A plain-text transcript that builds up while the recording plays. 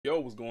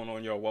What's going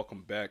on, y'all?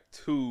 Welcome back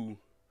to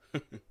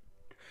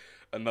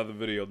another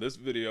video. This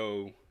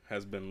video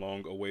has been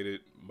long awaited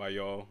by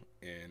y'all,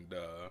 and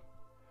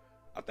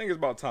I think it's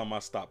about time I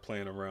stop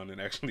playing around and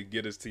actually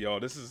get this to y'all.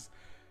 This is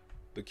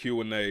the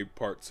Q&A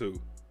part 2.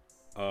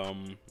 I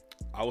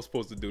was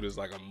supposed to do this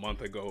like a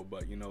month ago,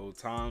 but you know,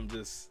 time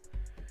just,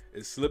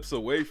 it slips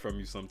away from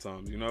you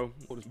sometimes, you know.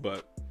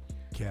 But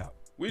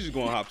we just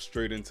gonna hop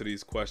straight into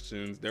these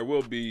questions. There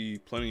will be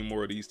plenty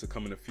more of these to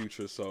come in the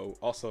future, so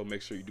also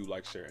make sure you do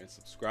like, share, and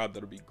subscribe.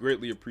 That'll be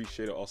greatly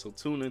appreciated. Also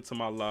tune into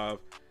my live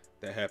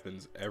that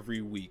happens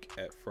every week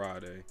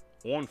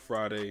on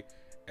Friday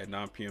at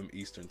 9 p.m.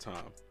 Eastern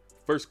time.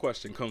 First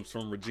question comes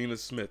from Regina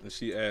Smith, and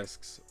she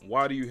asks,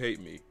 why do you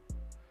hate me?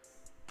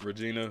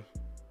 Regina,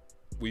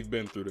 we've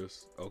been through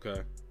this,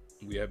 okay?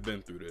 We have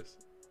been through this.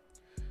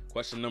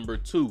 Question number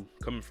 2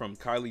 coming from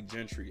Kylie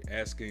Gentry,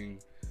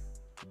 asking,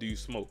 do you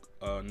smoke?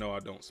 No, I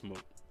don't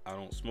smoke. I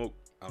don't smoke.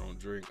 I don't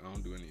drink. I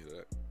don't do any of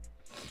that.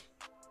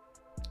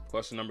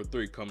 Question number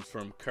 3 comes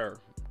from Care.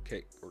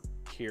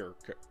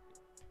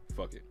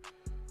 Fuck it.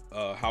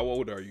 How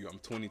old are you? I'm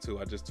 22.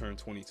 I just turned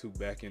 22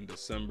 back in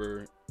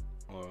December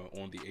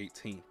on the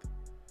 18th.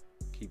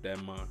 Keep that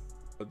in mind.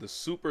 The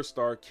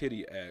Superstar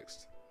Kitty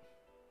asked,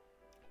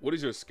 what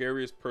is your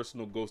scariest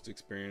personal ghost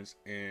experience,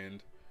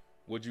 and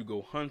would you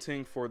go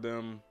hunting for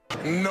them?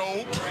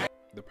 No.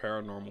 The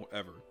paranormal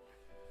ever.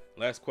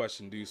 Last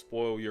question, do you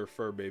spoil your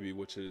fur baby,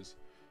 which is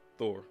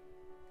Thor?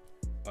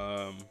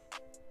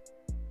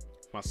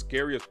 My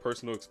scariest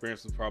personal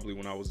experience was probably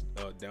when I was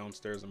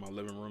downstairs in my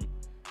living room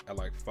at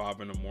like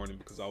 5 in the morning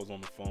because I was on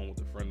the phone with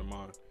a friend of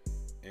mine,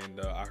 and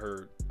I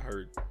heard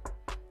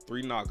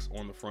 3 knocks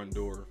on the front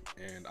door,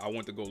 and I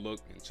went to go look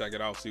and check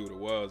it out, see what it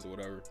was or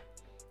whatever.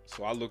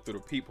 So I looked through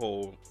the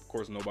peephole. Of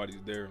course,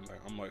 nobody's there.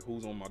 I'm like,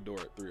 who's on my door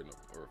at 3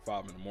 or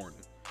 5 in the morning?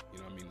 You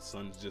know what I mean? The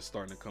sun's just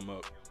starting to come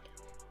up.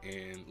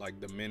 And like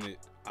the minute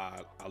I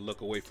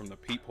look away from the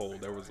peephole,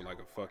 there was like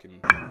a fucking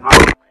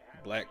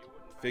black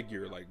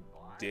figure like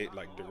dead,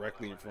 like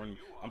directly in front of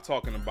me. I'm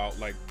talking about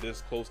like this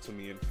close to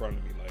me, in front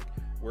of me. Like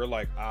we're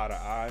like eye to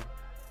eye.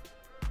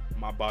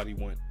 My body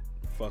went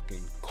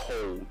fucking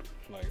cold.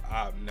 Like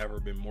I've never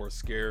been more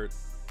scared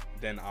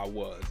than I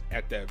was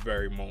at that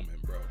very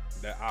moment, bro.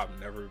 That I've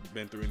never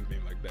been through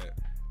anything like that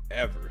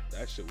ever.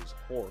 That shit was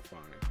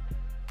horrifying.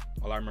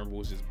 All I remember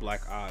was just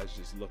black eyes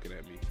just looking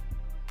at me.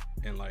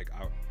 And like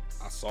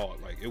I saw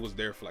it, like it was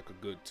there for like a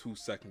good 2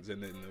 seconds,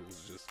 and then it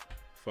was just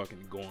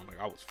fucking gone.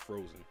 Like I was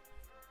frozen.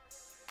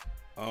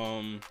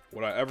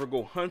 Would I ever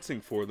go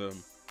hunting for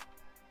them?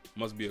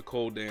 Must be a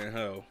cold day in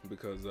hell,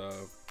 because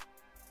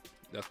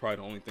that's probably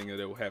the only thing that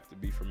it will have to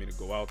be for me to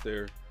go out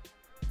there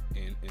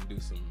and do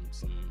some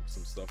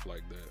stuff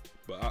like that.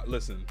 But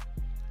listen,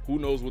 who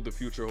knows what the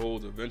future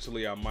holds?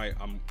 Eventually I might.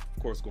 I'm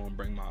of course going to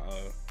bring my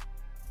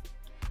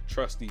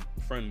trusty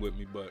friend with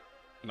me, but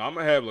no, I'm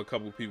gonna have a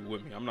couple people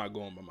with me. I'm not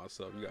going by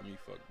myself. You got me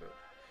fucked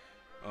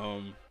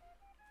up.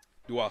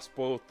 Do I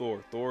spoil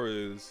Thor? Thor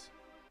is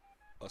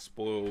a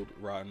spoiled,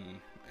 rotten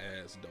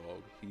ass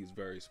dog. He's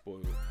very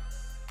spoiled.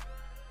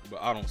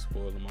 But I don't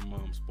spoil him. My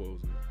mom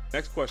spoils him.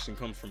 Next question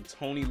comes from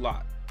Tony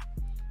Lott,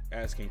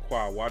 asking,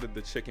 why did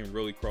the chicken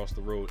really cross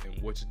the road,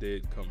 and which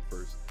did come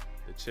first,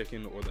 the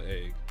chicken or the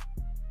egg?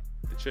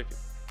 The chicken.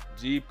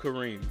 Jeeb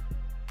Kareem,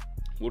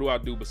 what do I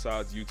do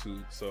besides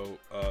YouTube? So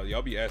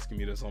y'all be asking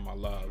me this on my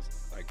lives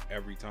like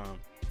every time.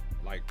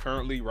 Like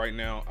currently right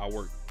now I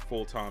work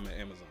full-time at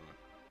Amazon.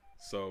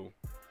 So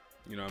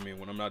you know what I mean,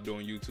 when I'm not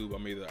doing YouTube,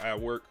 I'm either at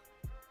work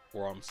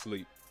or I'm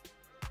asleep.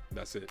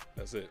 That's it.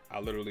 I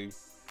literally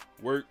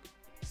work,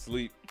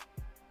 sleep,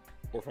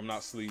 or if I'm not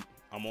asleep,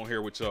 I'm on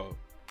here with y'all.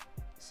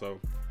 So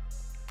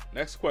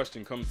next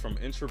question comes from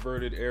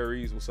Introverted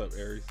Aries. What's up,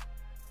 Aries?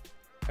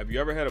 Have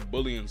you ever had a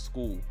bully in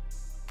school?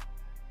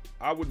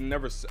 I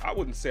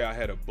wouldn't say I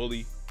had a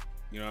bully,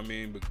 you know what I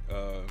mean?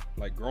 But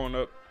like growing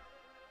up,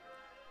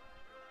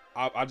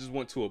 I just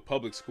went to a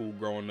public school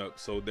growing up,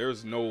 so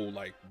there's no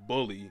like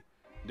bully.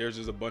 There's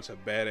just a bunch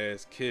of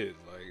badass kids.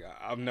 Like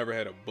I've never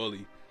had a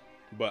bully,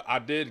 but I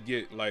did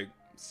get like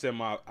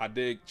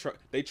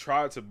they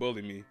tried to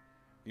bully me,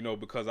 you know,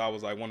 because I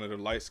was like one of the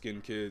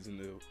light-skinned kids, and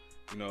you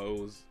know,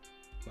 it was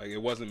like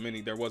there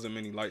wasn't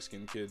many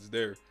light-skinned kids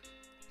there,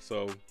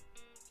 so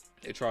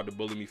they tried to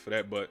bully me for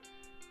that. But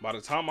by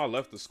the time I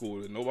left the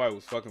school, nobody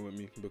was fucking with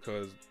me,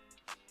 because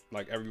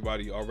like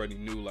everybody already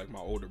knew like my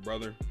older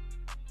brother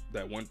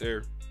that went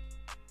there.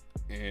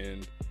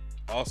 And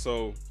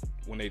also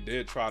when they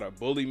did try to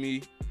bully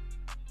me,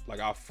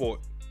 like I fought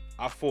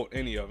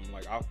any of them.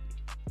 Like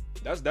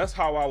that's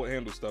how I would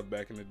handle stuff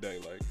back in the day.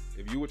 Like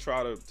if you would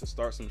try to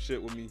start some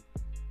shit with me,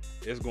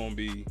 it's gonna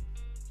be,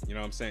 you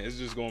know what I'm saying, it's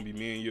just gonna be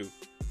me and you,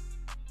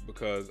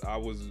 because I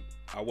wasn't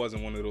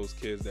one of those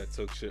kids that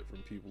took shit from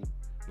people.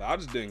 Like I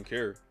just didn't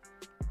care.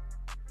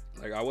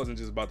 Like I wasn't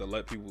just about to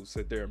let people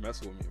sit there and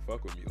mess with me and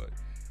fuck with me. Like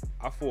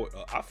I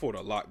fought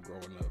a lot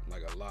growing up,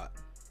 like a lot.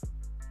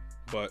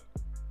 But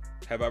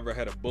have I ever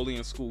had a bully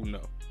in school?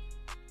 No.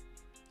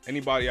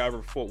 Anybody I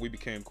ever fought, we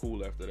became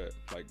cool after that,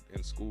 like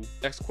in school.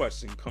 Next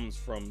question comes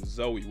from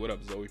Zoe. What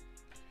up, Zoe?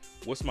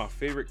 What's my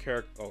favorite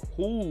character, or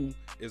who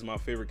is my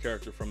favorite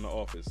character from The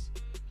Office?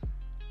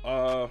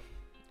 I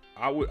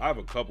have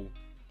a couple.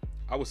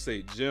 I would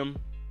say Jim,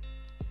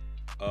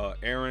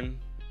 Aaron,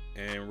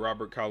 and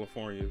Robert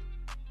California.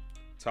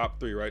 Top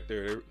 3 right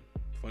there. They're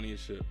funny as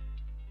shit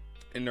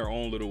in their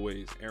own little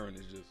ways. Aaron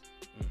is just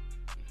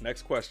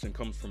Next question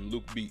comes from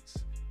Luke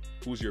Beats.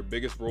 Who's your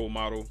biggest role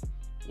model?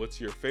 What's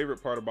your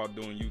favorite part about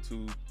doing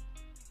YouTube?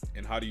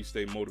 And how do you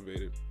stay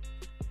motivated?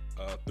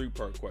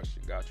 3-part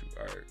question. Got you.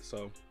 All right.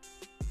 So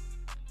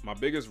my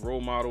biggest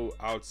role model,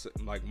 I would say,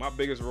 like, my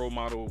biggest role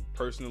model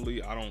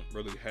personally, I don't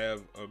really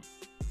have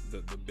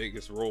the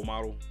biggest role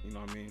model. You know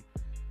what I mean?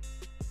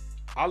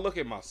 I look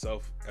at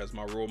myself as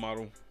my role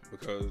model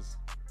because,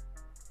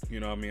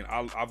 you know what I mean,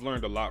 I've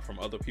learned a lot from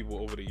other people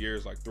over the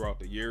years, like throughout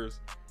the years.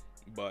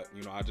 But,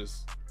 you know, I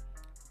just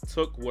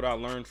took what I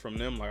learned from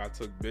them. Like, I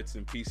took bits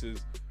and pieces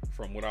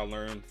from what I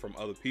learned from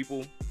other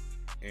people.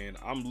 And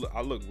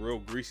I look real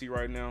greasy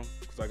right now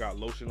because I got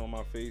lotion on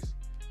my face.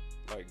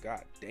 Like,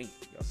 god dang,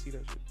 y'all see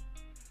that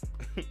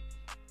shit?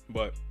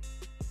 But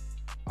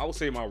I would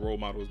say my role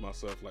model is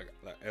myself. Like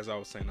as I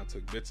was saying, I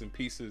took bits and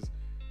pieces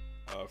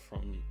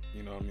from,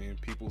 you know what I mean,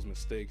 people's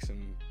mistakes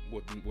and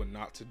what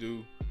not to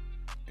do,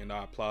 and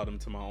I applied them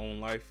to my own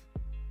life.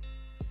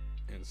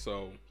 And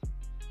so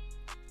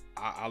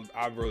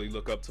I really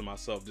look up to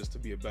myself just to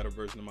be a better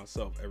version of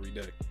myself every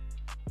day.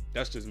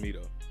 That's just me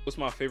though. What's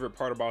my favorite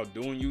part about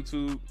doing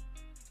YouTube?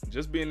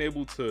 Just being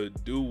able to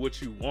do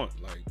what you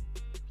want. Like,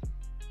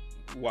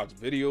 watch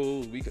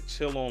videos, we could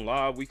chill on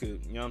live, we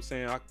could, you know what I'm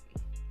saying?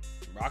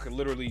 I could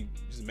literally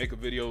just make a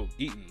video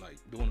eating, like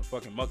doing a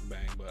fucking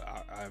mukbang, but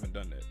I haven't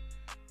done that.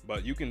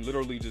 But you can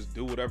literally just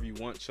do whatever you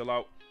want, chill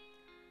out.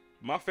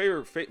 My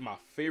favorite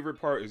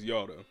part is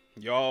y'all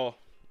though.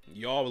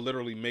 Y'all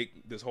literally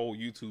make this whole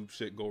YouTube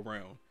shit go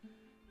round.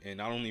 And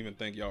I don't even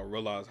think y'all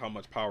realize how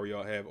much power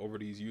y'all have over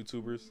these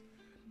YouTubers.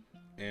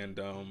 And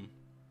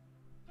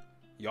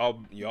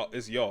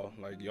it's y'all.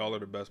 Like, y'all are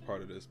the best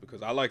part of this,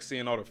 because I like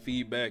seeing all the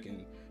feedback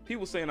and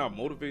people saying I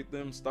motivate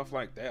them, stuff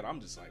like that. I'm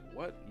just like,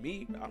 what?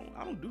 Me?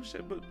 I don't do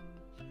shit but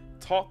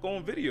talk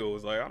on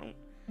videos. Like,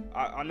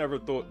 I never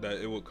thought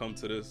that it would come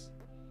to this.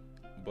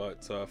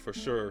 But for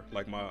sure,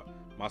 like,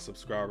 my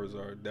subscribers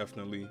are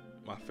definitely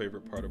my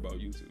favorite part about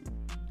YouTube.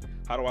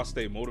 How do I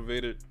stay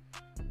motivated?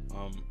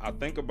 I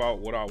think about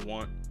what I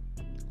want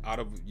out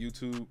of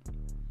YouTube,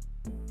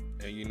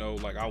 and, you know,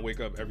 like, I wake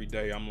up every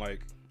day, I'm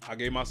like, I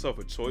gave myself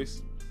a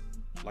choice,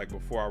 like,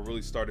 before I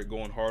really started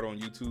going hard on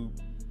YouTube,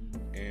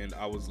 and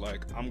I was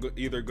like, I'm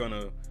either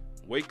gonna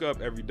wake up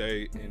every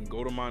day and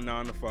go to my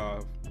 9 to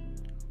 5,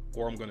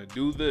 or I'm gonna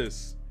do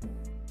this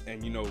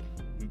and, you know,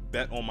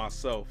 bet on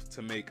myself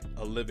to make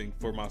a living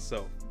for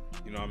myself,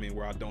 you know what I mean,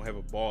 where I don't have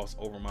a boss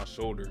over my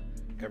shoulder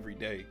every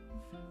day,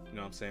 you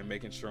know what I'm saying,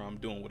 making sure I'm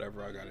doing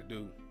whatever I gotta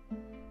do.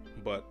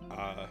 But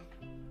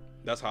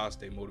that's how I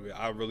stay motivated.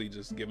 I really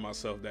just give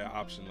myself that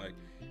option. Like,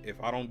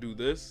 if I don't do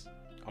this,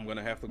 I'm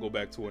gonna have to go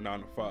back to a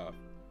 9 to 5.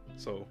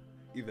 So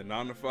either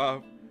 9 to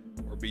 5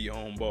 or be your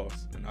own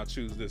boss. And I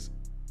choose this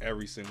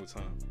every single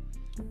time.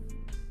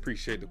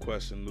 Appreciate the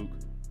question, Luke.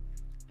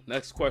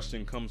 Next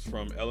question comes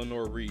from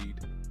Eleanor Reed.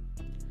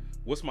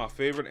 What's my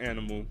favorite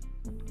animal?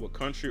 What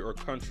country or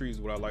countries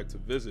would I like to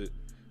visit?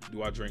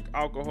 Do I drink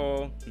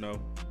alcohol?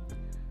 No.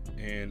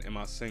 And am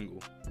I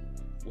single?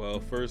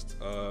 Well, first,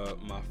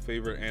 my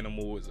favorite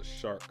animal is a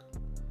shark.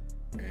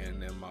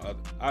 And then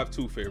I have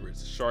 2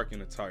 favorites, shark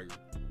and a tiger.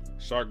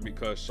 Shark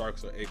because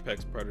sharks are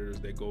apex predators.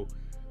 They go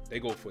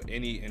for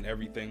any and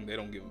everything. They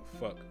don't give a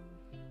fuck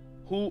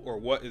who or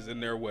what is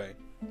in their way.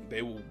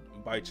 They will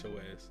bite your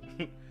ass.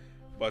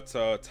 But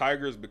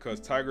tigers, because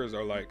tigers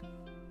are like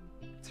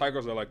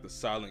the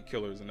silent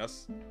killers, and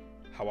that's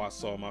how I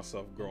saw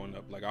myself growing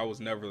up. Like, I was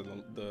never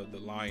the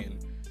lion,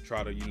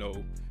 try to, you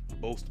know,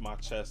 boast my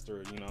chest,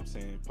 or, you know what I'm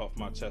saying, puff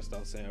my chest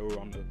out saying, oh,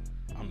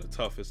 I'm the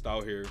toughest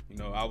out here. You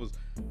know, I was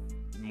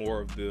more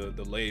of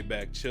the laid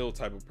back, chill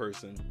type of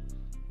person.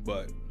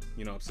 But,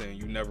 you know what I'm saying,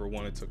 you never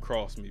wanted to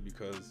cross me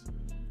because,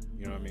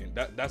 you know what I mean,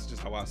 that's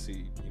just how I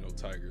see, you know,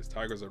 tigers.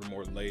 Tigers are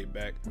more laid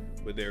back,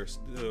 but they're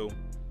still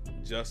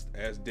just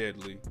as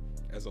deadly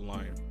as a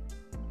lion.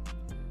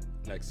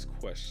 Next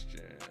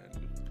question.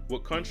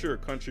 What country or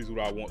countries would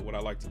I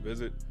like to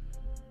visit?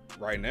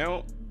 Right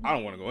now, I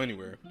don't want to go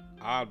anywhere.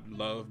 I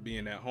love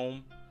being at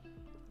home,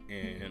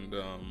 and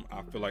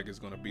I feel like it's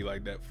gonna be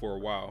like that for a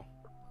while,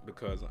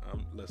 because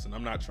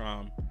I'm not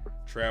trying to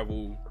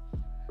travel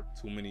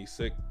too many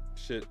sick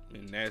shit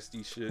and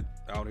nasty shit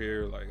out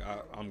here. Like,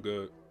 I'm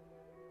good,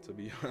 to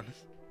be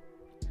honest.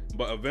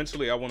 But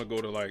eventually I want to go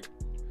to, like,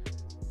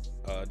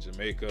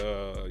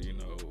 Jamaica, you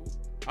know,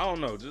 I don't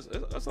know, just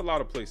it's a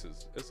lot of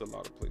places. It's a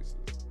lot of places.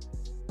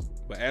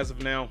 But as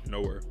of now,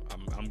 nowhere.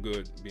 I'm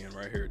good being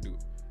right here, dude.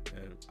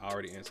 And I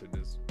already answered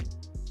this.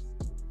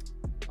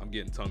 I'm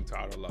getting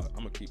tongue-tied a lot. I'm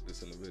gonna keep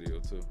this in the video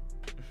too.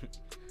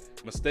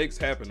 Mistakes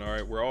happen, all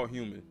right? We're all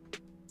human.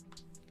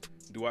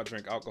 Do I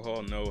drink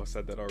alcohol? No, I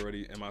said that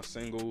already. Am I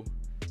single?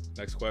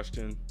 Next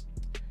question.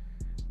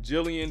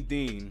 Jillian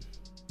Dean.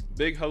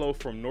 Big hello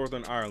from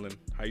Northern Ireland.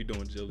 How you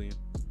doing, Jillian?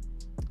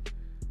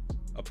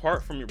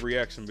 Apart from your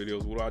reaction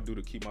videos, what do I do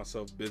to keep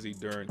myself busy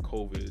during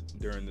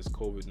this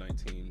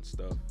COVID-19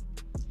 stuff?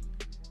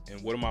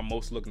 And what am I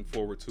most looking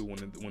forward to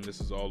when this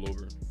is all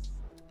over?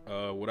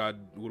 What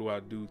do I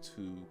do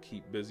to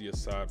keep busy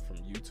aside from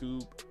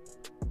YouTube?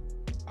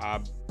 I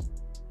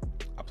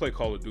play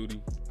Call of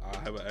Duty. I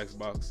have an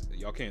Xbox.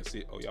 Y'all can't see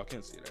it. Oh, y'all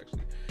can't see it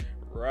actually.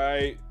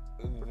 Right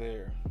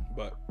there.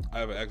 But I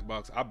have an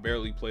Xbox. I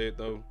barely play it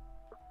though.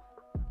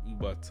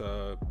 But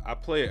I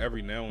play it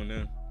every now and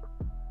then.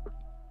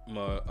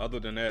 Other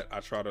than that,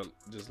 I try to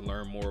just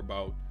learn more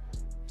about,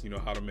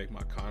 how to make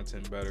my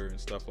content better and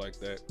stuff like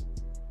that.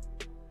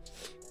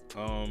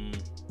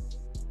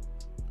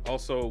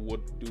 Also,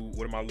 what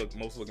am I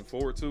most looking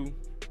forward to?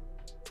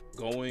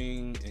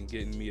 Going and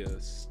getting me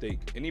a steak.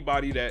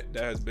 Anybody that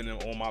has been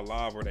on my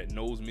live or that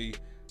knows me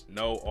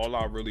know all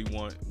I really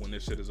want when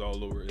this shit is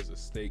all over is a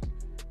steak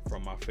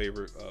from my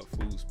favorite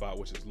food spot,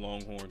 which is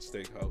Longhorn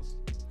Steakhouse.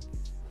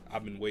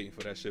 I've been waiting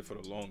for that shit for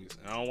the longest,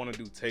 and I don't want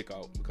to do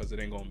takeout because it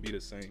ain't gonna be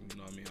the same. You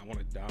know what I mean? I want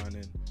to dine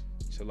in,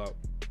 chill out.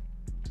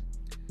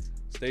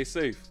 Stay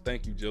safe.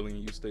 Thank you,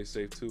 Jillian. You stay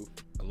safe too,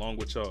 along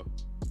with y'all.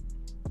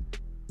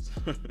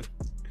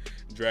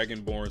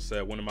 Dragonborn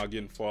said, when am I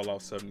getting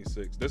Fallout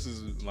 76? This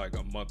is like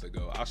a month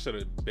ago. I should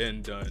have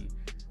been done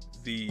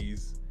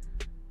these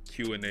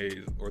Q&As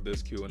or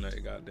this Q&A.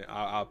 Goddamn,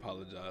 I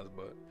apologize,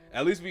 but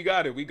at least we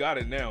got it. We got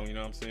it now. You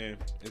know what I'm saying?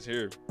 It's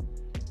here.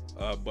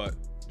 But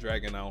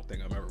Dragon, I don't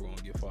think I'm ever going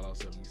to get Fallout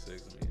 76.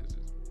 I mean,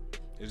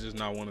 it's just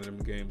not one of them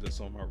games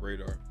that's on my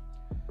radar.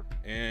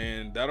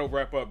 And that'll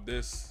wrap up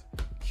this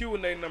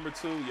Q&A number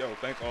 2. Yo,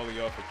 thank all of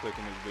y'all for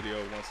clicking this video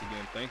once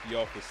again. Thank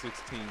y'all for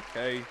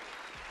 16K.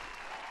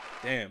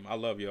 Damn, I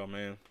love y'all,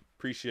 man.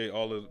 Appreciate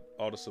all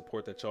the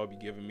support that y'all be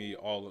giving me,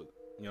 all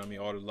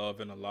the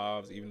love and the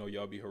lives, even though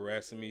y'all be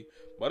harassing me.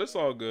 But it's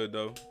all good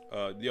though.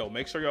 Yo,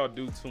 make sure y'all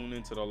do tune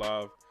into the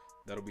live.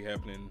 That'll be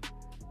happening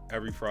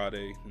every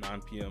Friday,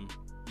 9 p.m.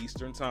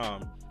 Eastern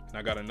time. And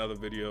I got another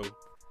video.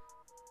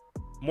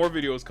 More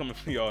videos coming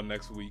for y'all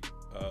next week.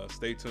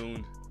 Stay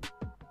tuned.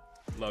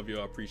 Love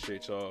y'all.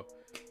 Appreciate y'all.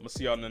 I'm gonna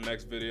see y'all in the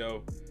next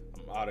video.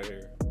 I'm out of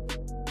here.